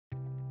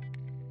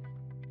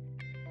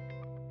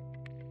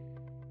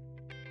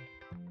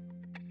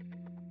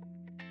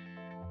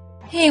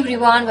Hey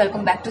everyone,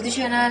 welcome back to the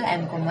channel.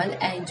 I'm Komal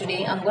and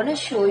today I'm gonna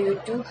show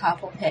you two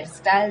Halfup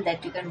hairstyle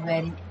that you can wear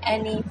in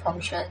any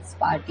functions,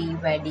 party,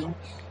 wedding.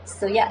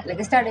 So yeah, let's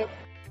get started.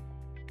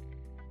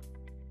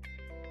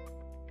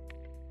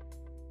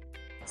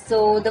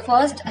 So the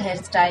first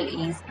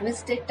hairstyle is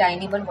twisted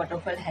tiny bun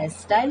waterfall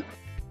hairstyle.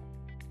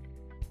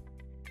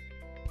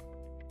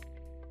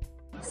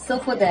 So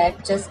for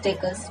that, just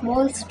take a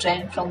small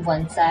strand from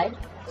one side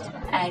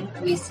and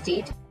twist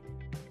it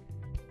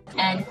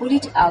and pull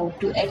it out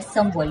to add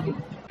some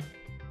volume.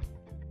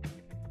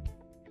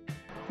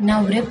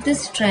 Now wrap the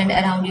strand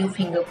around your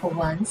finger for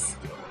once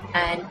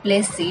and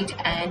place it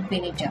and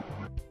pin it up.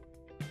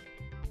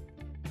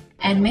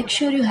 And make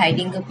sure you're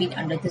hiding the pin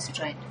under the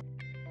strand.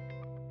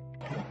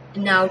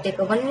 Now take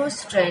one more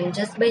strand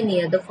just by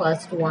near the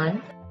first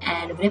one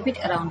and wrap it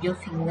around your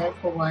finger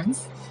for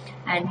once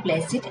and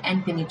place it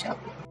and pin it up.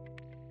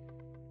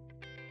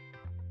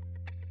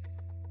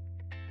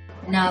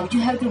 Now you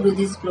have to do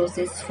this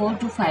process 4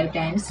 to 5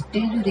 times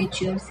till you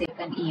reach your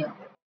second ear.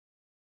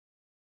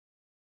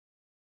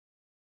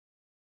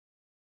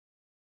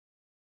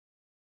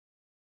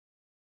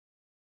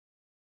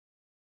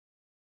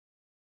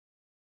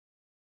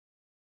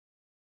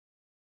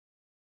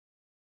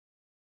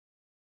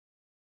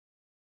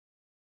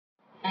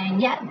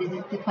 And yeah, this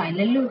is the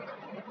final look.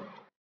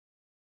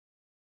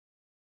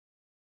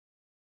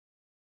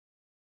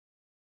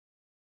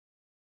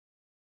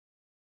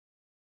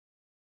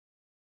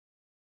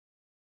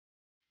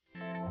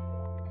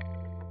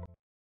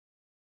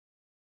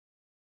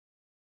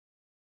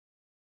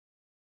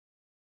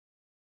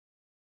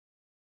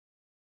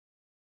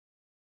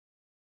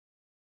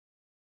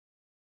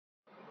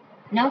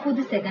 Now for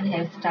the second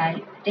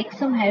hairstyle, take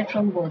some hair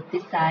from both the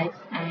sides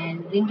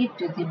and bring it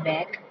to the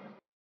back.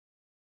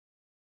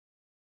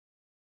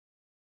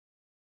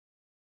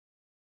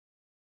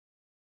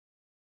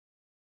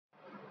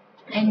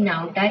 And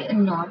now tie a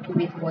knot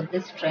with both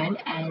the strand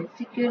and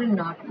secure a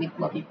knot with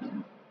bobby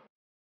pin.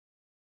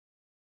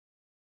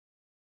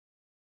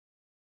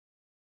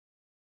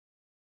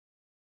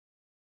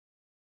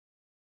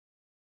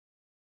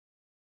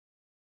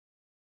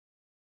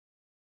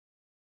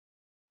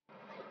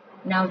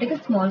 Now take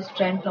a small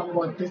strand from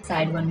both the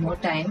side one more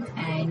time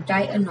and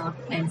tie a knot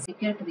and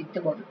secure it with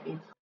the bobby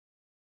pin.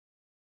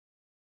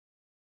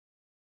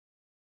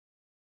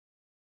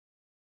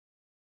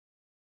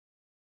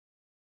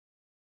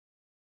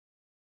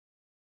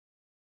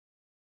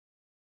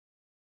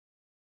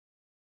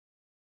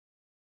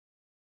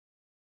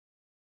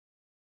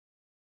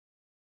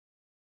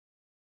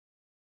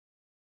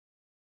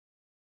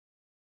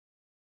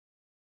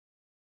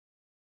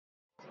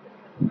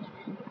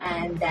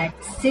 And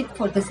that's it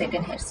for the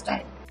second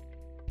hairstyle.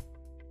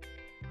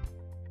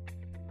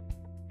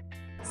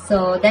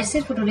 So that's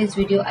it for today's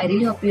video. I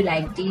really hope you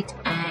liked it,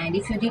 and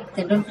if you did,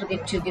 then don't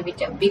forget to give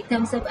it a big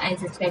thumbs up and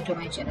subscribe to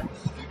my channel.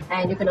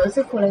 And you can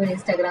also follow me on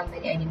Instagram.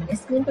 मेरी ID मैंने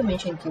screen पर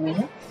mention की हुई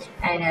है.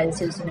 And I'll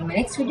see you soon in my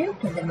next video.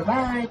 Till then, bye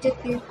bye.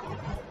 Take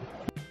care.